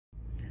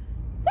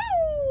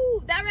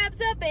that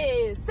wraps up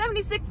a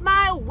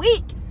 76-mile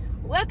week.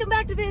 Welcome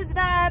back to Biz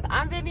Vibe.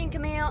 I'm Vivian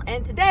Camille,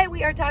 and today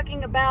we are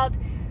talking about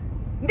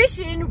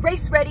Mission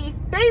Race Ready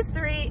Phase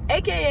 3,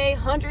 aka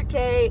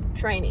 100K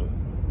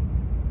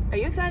training. Are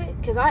you excited?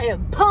 Because I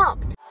am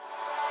pumped.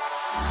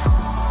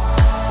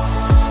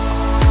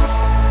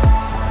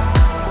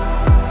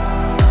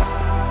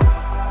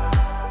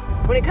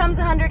 When it comes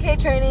to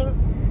 100K training,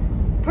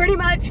 pretty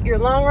much your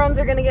long runs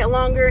are gonna get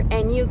longer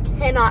and you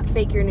cannot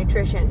fake your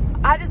nutrition.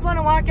 I just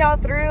wanna walk y'all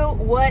through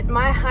what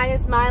my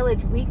highest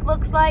mileage week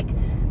looks like,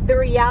 the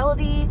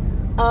reality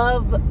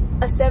of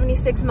a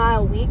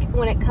 76-mile week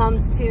when it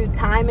comes to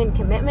time and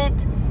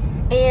commitment,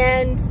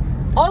 and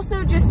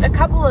also just a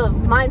couple of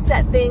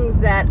mindset things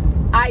that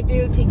I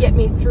do to get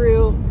me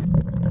through.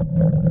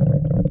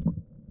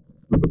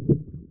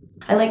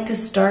 I like to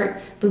start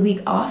the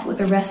week off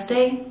with a rest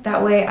day.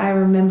 That way I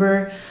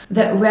remember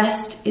that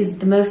rest is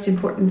the most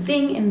important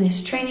thing in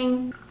this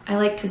training. I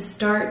like to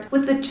start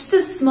with just a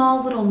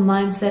small little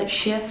mindset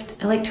shift.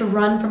 I like to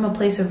run from a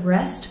place of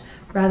rest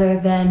rather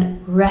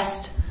than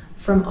rest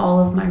from all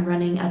of my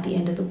running at the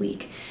end of the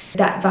week.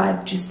 That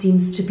vibe just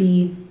seems to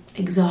be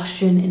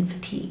exhaustion and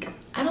fatigue.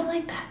 I don't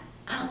like that.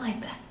 I don't like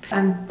that.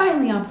 I'm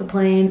finally off the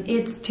plane.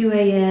 It's 2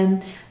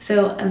 a.m.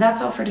 So that's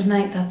all for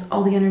tonight. That's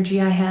all the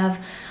energy I have.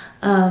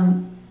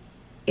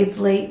 It's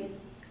late.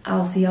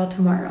 I'll see y'all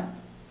tomorrow.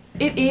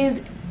 It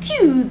is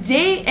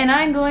Tuesday and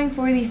I'm going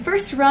for the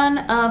first run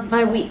of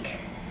my week.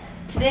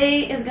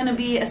 Today is gonna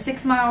be a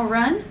 6-mile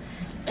run,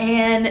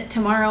 and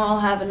tomorrow I'll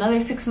have another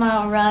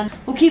 6-mile run.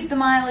 We'll keep the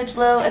mileage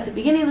low at the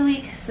beginning of the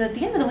week so at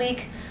the end of the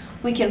week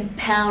we can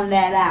pound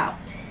that out.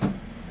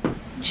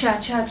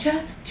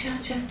 Cha-cha-cha,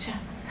 cha-cha-cha.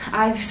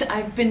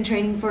 I've been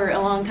training for a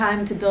long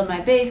time to build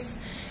my base,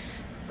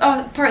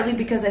 partly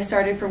because I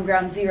started from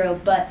ground zero,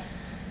 but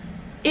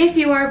if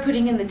you are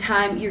putting in the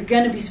time, you're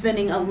going to be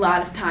spending a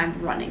lot of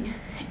time running.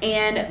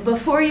 And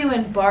before you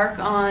embark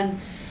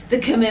on the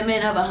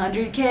commitment of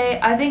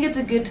 100K, I think it's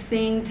a good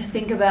thing to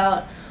think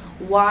about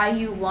why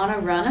you want to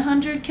run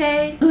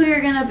 100K, who you're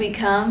going to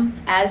become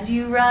as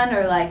you run,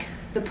 or like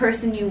the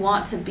person you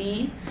want to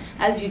be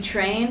as you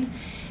train,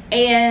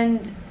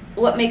 and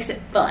what makes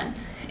it fun,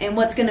 and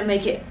what's going to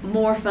make it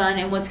more fun,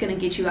 and what's going to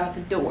get you out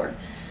the door.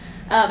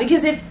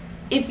 Because if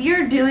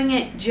you're doing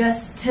it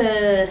just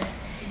to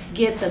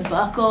get the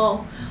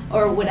buckle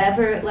or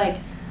whatever, like,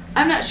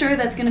 I'm not sure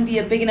that's gonna be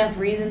a big enough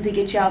reason to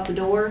get you out the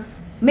door.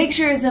 Make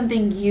sure it's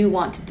something you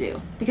want to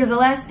do, because the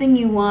last thing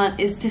you want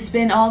is to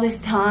spend all this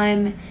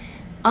time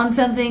on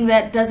something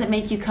that doesn't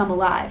make you come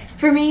alive.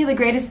 For me, the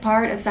greatest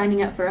part of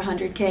signing up for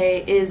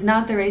 100K is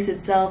not the race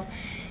itself,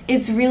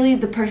 it's really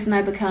the person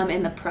I become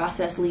in the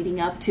process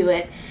leading up to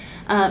it.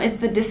 It's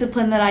the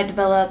discipline that I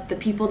develop, the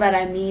people that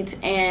I meet,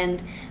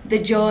 and the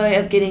joy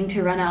of getting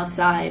to run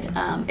outside.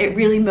 It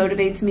really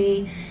motivates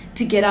me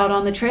to get out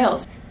on the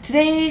trails.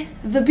 Today,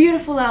 the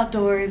beautiful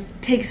outdoors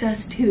takes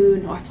us to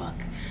Norfolk.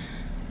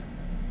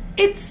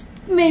 It's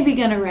maybe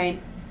gonna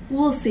rain.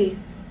 We'll see.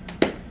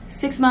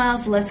 6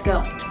 miles, let's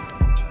go.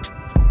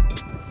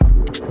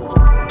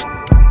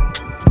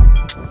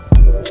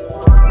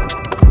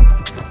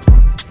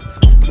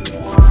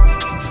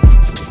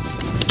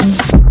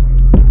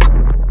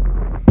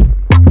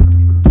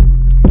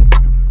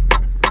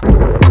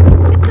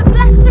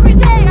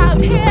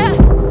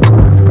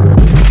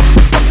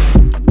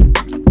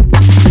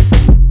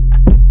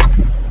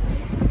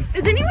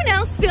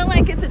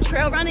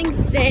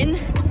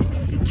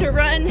 To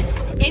run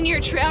in your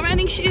trail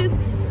running shoes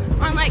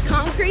on like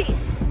concrete?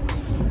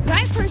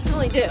 I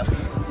personally do,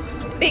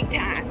 big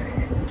time.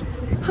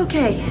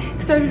 Okay,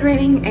 it started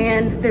raining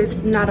and there's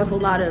not a whole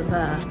lot of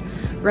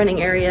running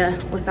area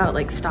without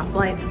like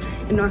stoplights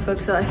in Norfolk,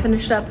 so I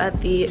finished up at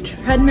the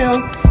treadmill.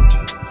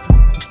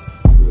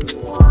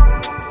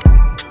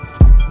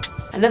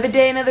 Another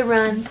day, another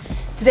run.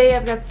 Today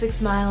I've got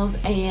 6 miles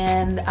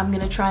and I'm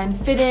gonna try and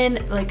fit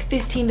in like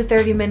 15 to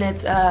 30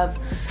 minutes of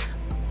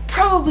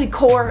probably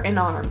core and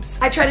arms.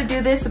 I try to do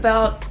this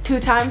about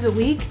 2 times a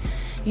week,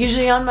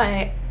 usually on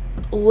my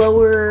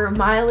lower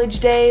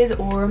mileage days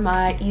or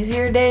my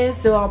easier days,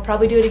 so I'll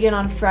probably do it again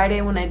on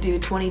Friday when I do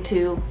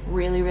 22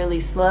 really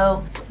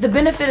slow. The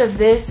benefit of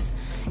this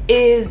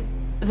is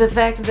the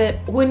fact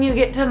that when you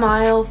get to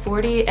mile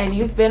 40 and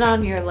you've been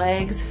on your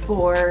legs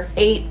for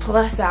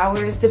 8+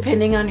 hours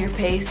depending on your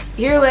pace,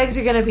 your legs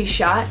are gonna be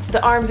shot,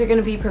 the arms are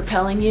gonna be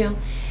propelling you,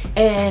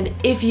 and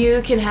if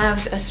you can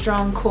have a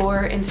strong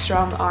core and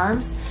strong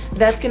arms,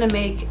 that's gonna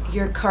make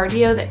your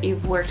cardio that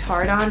you've worked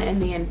hard on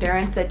and the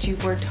endurance that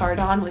you've worked hard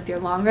on with your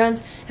long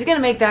runs, is gonna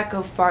make that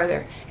go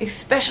farther,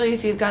 especially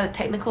if you've got a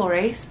technical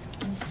race.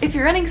 If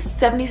you're running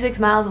 76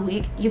 miles a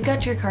week, you've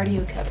got your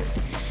cardio covered.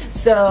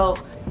 So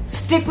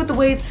stick with the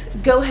weights,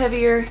 go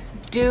heavier,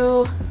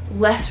 do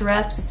less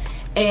reps,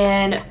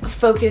 and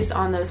focus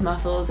on those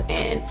muscles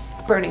and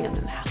burning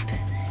them out.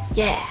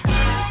 Yeah.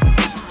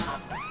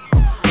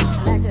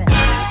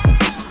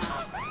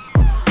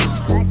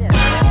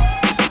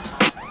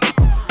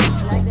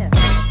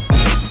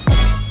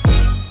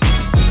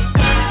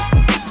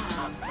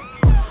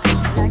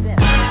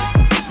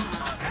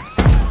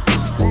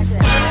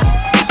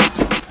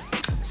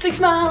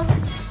 miles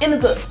in the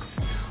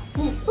books.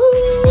 Ooh,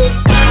 ooh.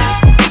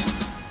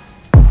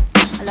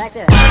 I like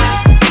that.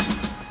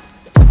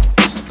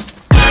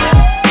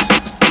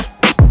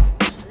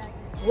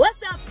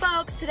 What's up,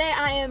 folks? Today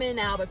I am in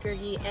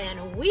Albuquerque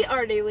and we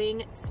are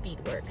doing speed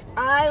work.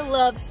 I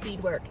love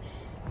speed work.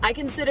 I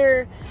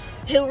consider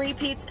hill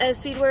repeats as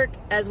speed work,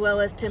 as well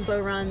as tempo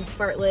runs,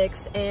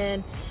 fartlicks,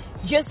 and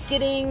just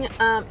getting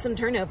some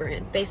turnover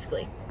in,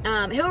 basically.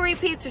 Hill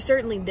repeats are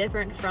certainly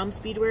different from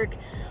speed work,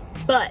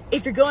 but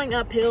if you're going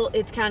uphill,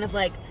 it's kind of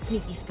like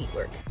sneaky speed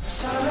work.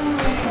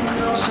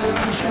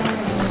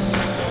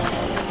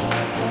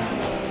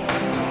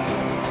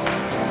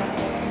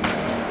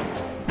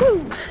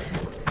 Woo!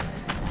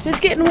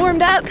 Just getting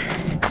warmed up.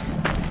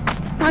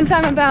 Once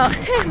I'm about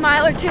a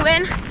mile or two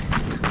in,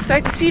 I'll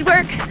start the speed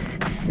work.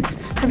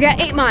 I've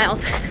got 8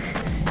 miles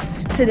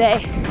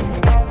today.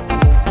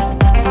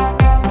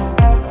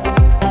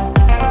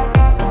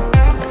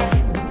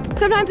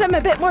 Sometimes I'm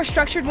a bit more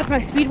structured with my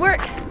speed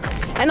work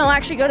and I'll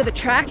actually go to the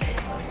track,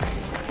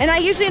 and I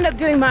usually end up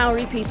doing mile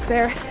repeats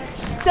there.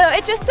 So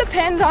it just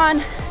depends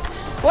on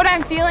what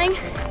I'm feeling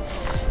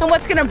and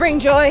what's gonna bring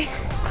joy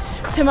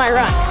to my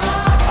run.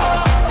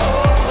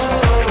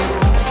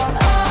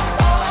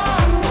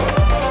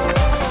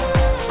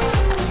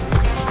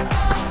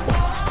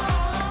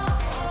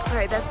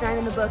 That's 9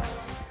 in the books.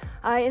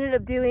 I ended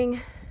up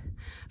doing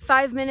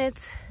 5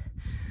 minutes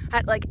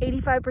at like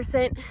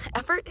 85%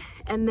 effort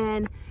and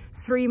then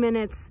 3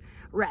 minutes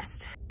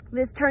rest.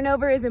 This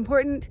turnover is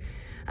important.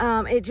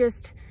 It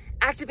just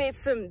activates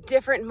some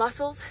different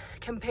muscles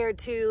compared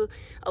to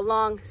a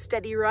long,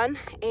 steady run,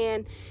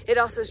 and it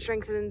also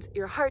strengthens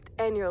your heart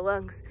and your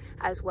lungs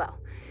as well.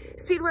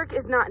 Speed work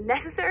is not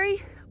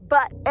necessary,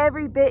 but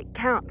every bit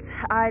counts.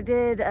 I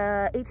did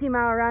a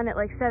 18-mile run at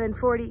like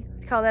 7:40.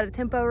 Call that a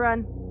tempo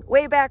run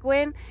way back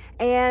when,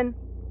 and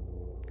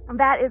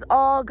that is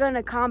all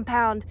gonna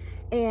compound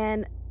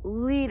and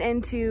lead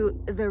into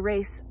the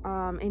race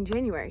in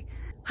January.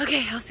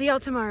 Okay, I'll see y'all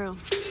tomorrow.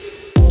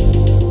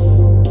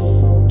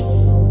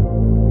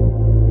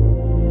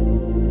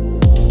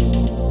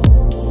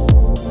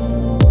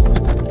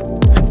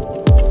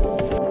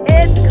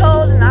 It's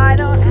cold and I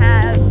don't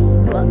have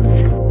gloves.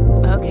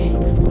 Okay,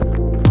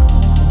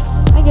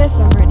 I guess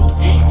I'm ready.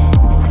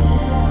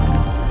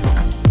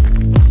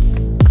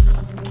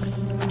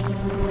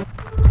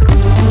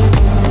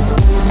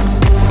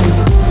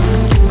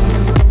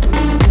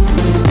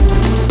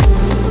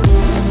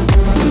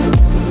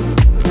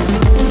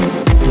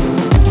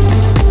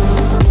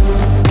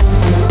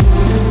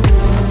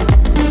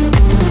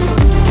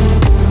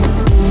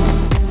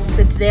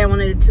 Today I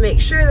wanted to make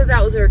sure that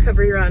that was a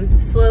recovery run.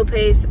 Slow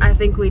pace, I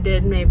think we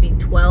did maybe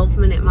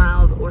 12-minute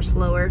miles or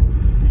slower.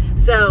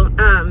 So,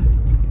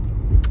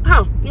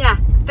 oh yeah,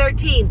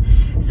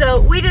 13.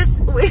 So we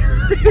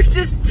were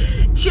just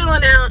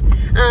chilling out,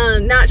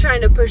 not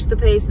trying to push the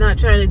pace, not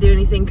trying to do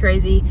anything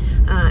crazy.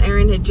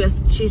 Erin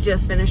she's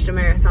just finished a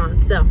marathon.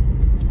 So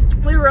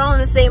we were all in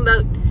the same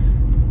boat.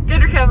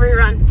 Good recovery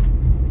run.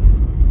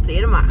 See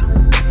you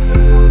tomorrow.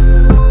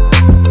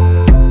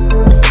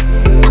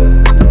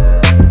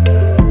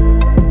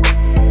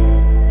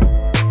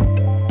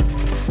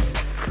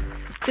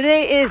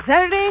 Today is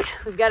Saturday.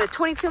 We've got a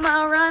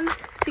 22-mile run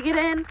to get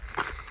in.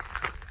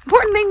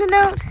 Important thing to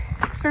note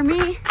for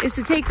me is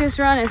to take this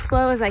run as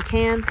slow as I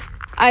can.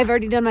 I've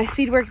already done my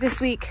speed work this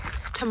week.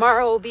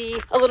 Tomorrow will be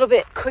a little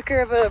bit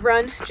quicker of a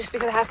run just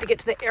because I have to get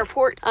to the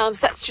airport. So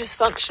that's just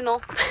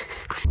functional.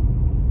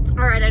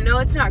 All right, I know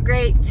it's not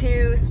great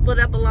to split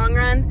up a long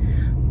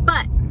run,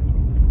 but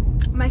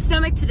my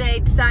stomach today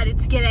decided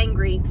to get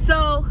angry.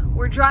 So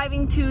we're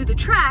driving to the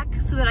track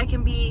so that I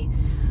can be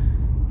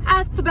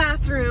at the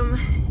bathroom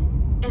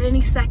at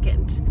any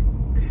second.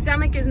 The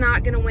stomach is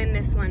not gonna win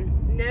this one.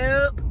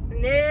 Nope,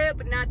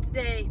 nope, not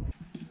today.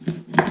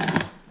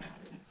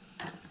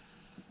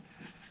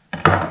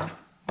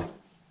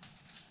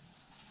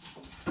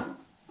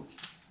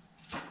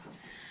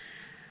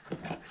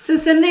 So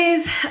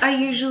Sundays, I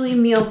usually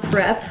meal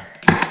prep,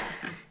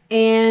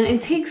 and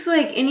it takes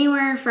like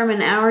anywhere from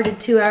an hour to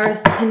 2 hours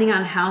depending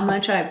on how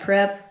much I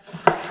prep.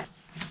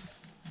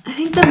 I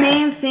think the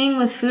main thing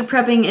with food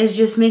prepping is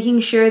just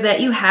making sure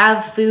that you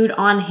have food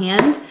on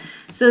hand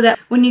so that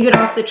when you get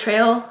off the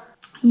trail,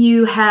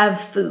 you have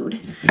food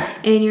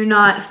and you're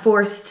not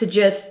forced to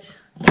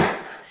just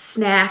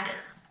snack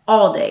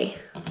all day.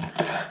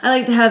 I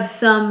like to have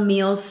some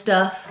meal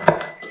stuff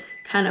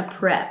kind of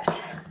prepped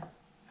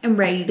and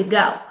ready to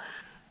go.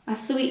 My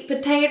sweet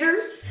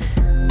potatoes.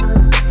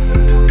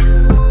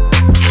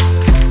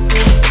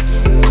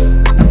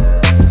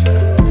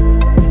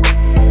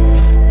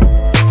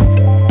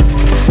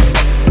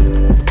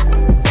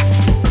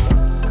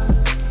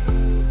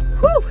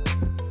 Whew!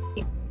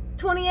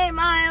 28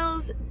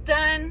 miles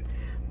done.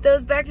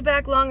 Those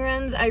back-to-back long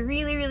runs, I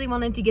really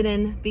wanted to get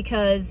in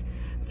because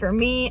for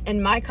me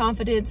and my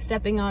confidence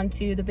stepping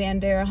onto the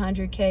Bandera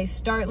 100K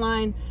start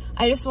line,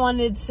 I just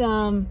wanted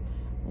some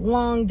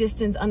long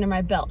distance under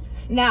my belt.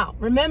 Now,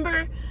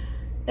 remember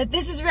that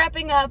this is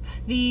wrapping up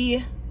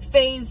the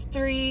phase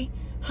 3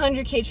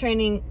 100K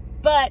training,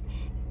 but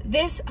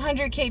this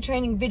 100K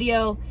training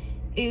video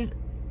is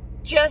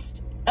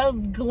just a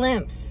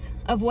glimpse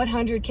of what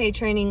 100K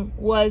training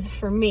was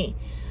for me.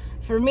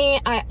 For me,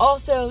 I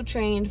also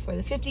trained for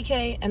the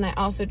 50K, and I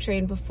also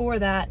trained before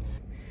that.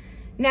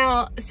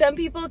 Now, some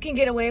people can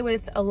get away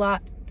with a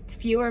lot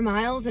fewer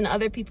miles, and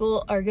other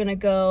people are gonna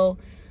go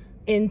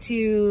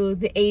into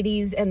the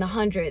 80s and the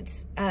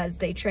 100s as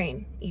they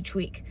train each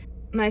week.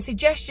 My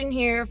suggestion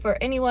here for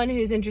anyone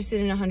who's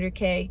interested in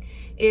 100K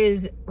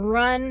is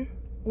run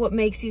what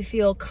makes you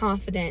feel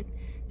confident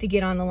to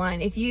get on the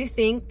line. If you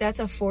think that's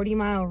a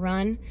 40-mile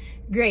run,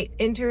 great.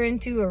 Enter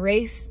into a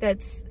race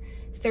that's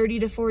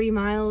 30 to 40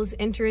 miles,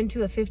 enter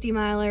into a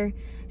 50-miler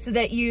so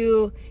that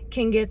you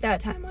can get that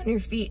time on your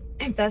feet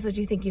if that's what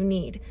you think you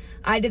need.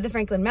 I did the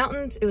Franklin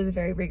Mountains. It was a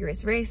very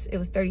rigorous race. It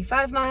was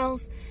 35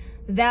 miles.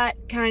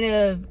 That kind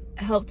of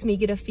helped me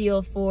get a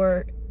feel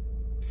for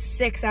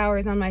 6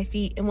 hours on my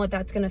feet and what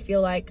that's gonna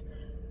feel like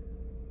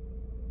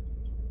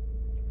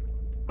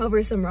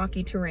over some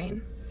rocky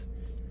terrain.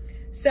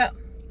 So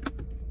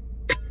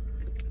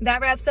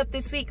that wraps up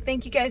this week.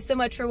 Thank you guys so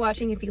much for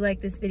watching. If you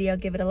like this video,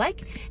 give it a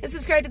like and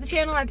subscribe to the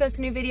channel. I post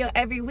a new video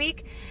every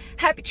week.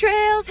 Happy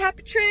trails,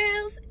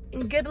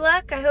 and good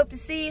luck. I hope to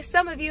see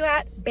some of you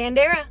at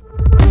Bandera.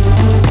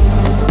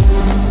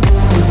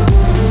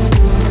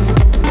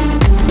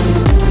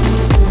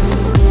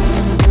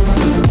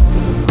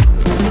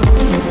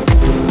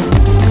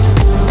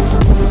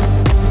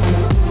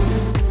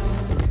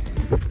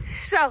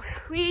 So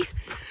we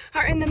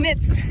are in the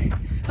midst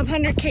of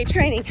 100K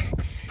training.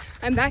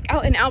 I'm back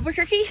out in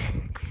Albuquerque.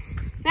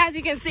 And as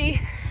you can see,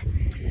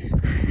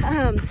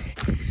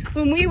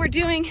 when we were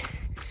building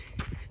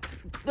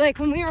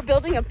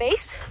a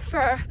base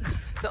for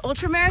the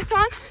ultra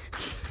marathon,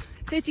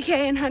 50K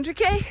and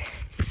 100K,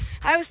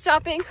 I was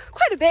stopping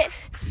quite a bit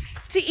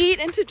to eat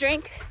and to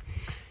drink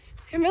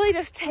and really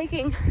just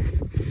taking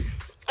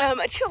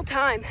a chill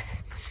time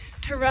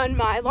to run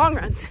my long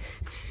runs.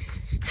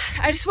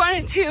 I just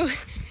wanted to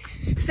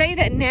say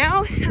that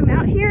now I'm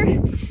out here,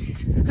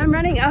 I'm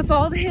running up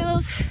all the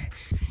hills,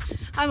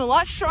 I'm a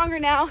lot stronger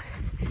now,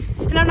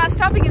 and I'm not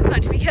stopping as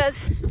much, because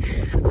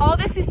all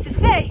this is to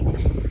say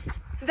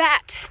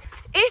that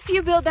if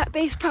you build that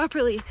base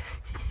properly,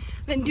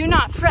 then do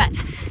not fret.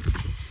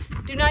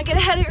 Do not get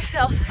ahead of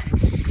yourself.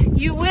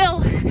 You will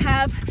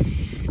have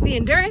the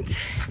endurance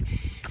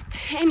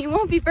and you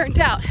won't be burnt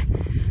out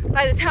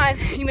by the time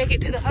you make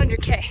it to the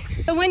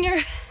 100K. But when you're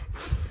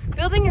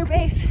building your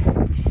base,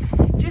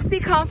 just be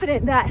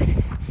confident that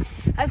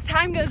as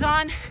time goes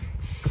on,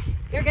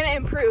 you're gonna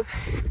improve.